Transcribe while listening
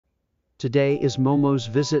Today is Momo's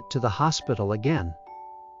visit to the hospital again.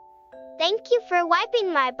 Thank you for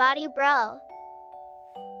wiping my body, bro.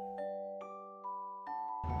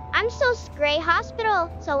 I'm so scary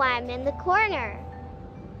hospital, so I'm in the corner.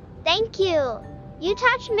 Thank you. You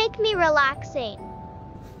touch make me relaxing.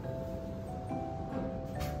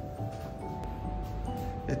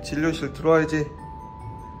 야, 진료실 들어와야지.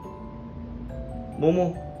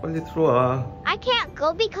 모모, 빨리 들어와. I can't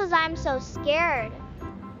go because I'm so scared.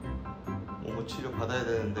 모모 치료 받아야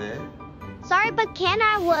되는데. Sorry, but can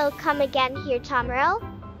I will come again here tomorrow?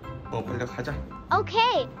 빨리 가자.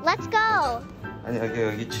 Okay, let's go. 아니,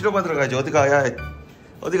 여기 치료 받으러 가야지. 어디가? 야,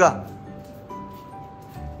 어디가?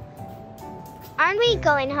 Aren't we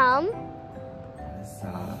going home? 알았어.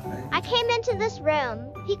 I came into this room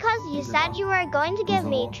because you said you were going to give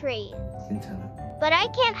me a treat. 괜찮아. But I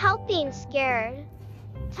can't help being scared.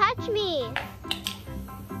 Touch me.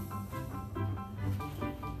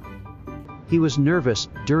 He was nervous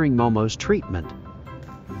during Momo's treatment.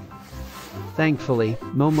 Thankfully,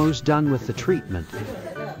 Momo's done with the treatment.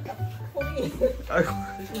 아이고.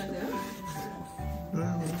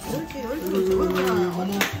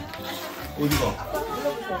 어디가?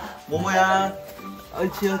 모모야.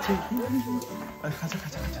 옳지. 가자.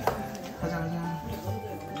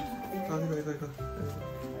 이거.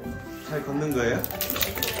 잘 걷는 거예요?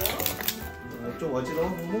 좀 어지러워,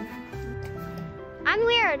 모모? I'm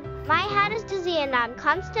weird. My head is dizzy and I'm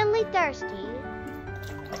constantly thirsty.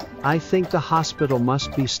 I think the hospital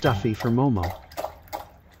must be stuffy for Momo.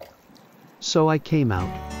 So I came out.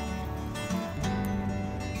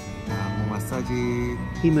 모 마사지.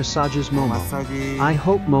 He massages Momo. 마사지. I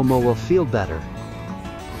hope Momo will feel better.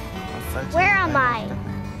 마사지. Where am I?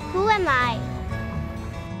 Who am I?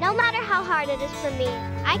 No matter how hard it is for me,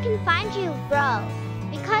 I can find you, bro.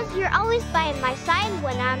 Because you're always by my side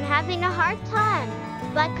when I'm having a hard time.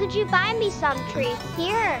 But could you buy me some treats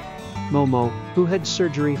here? Momo, who had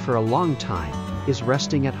surgery for a long time, is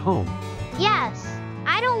resting at home. Yes.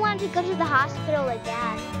 I don't want to go to the hospital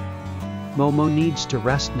again. Momo needs to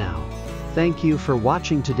rest now. Thank you for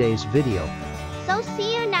watching today's video. So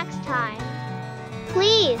see you next time.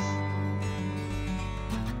 Please.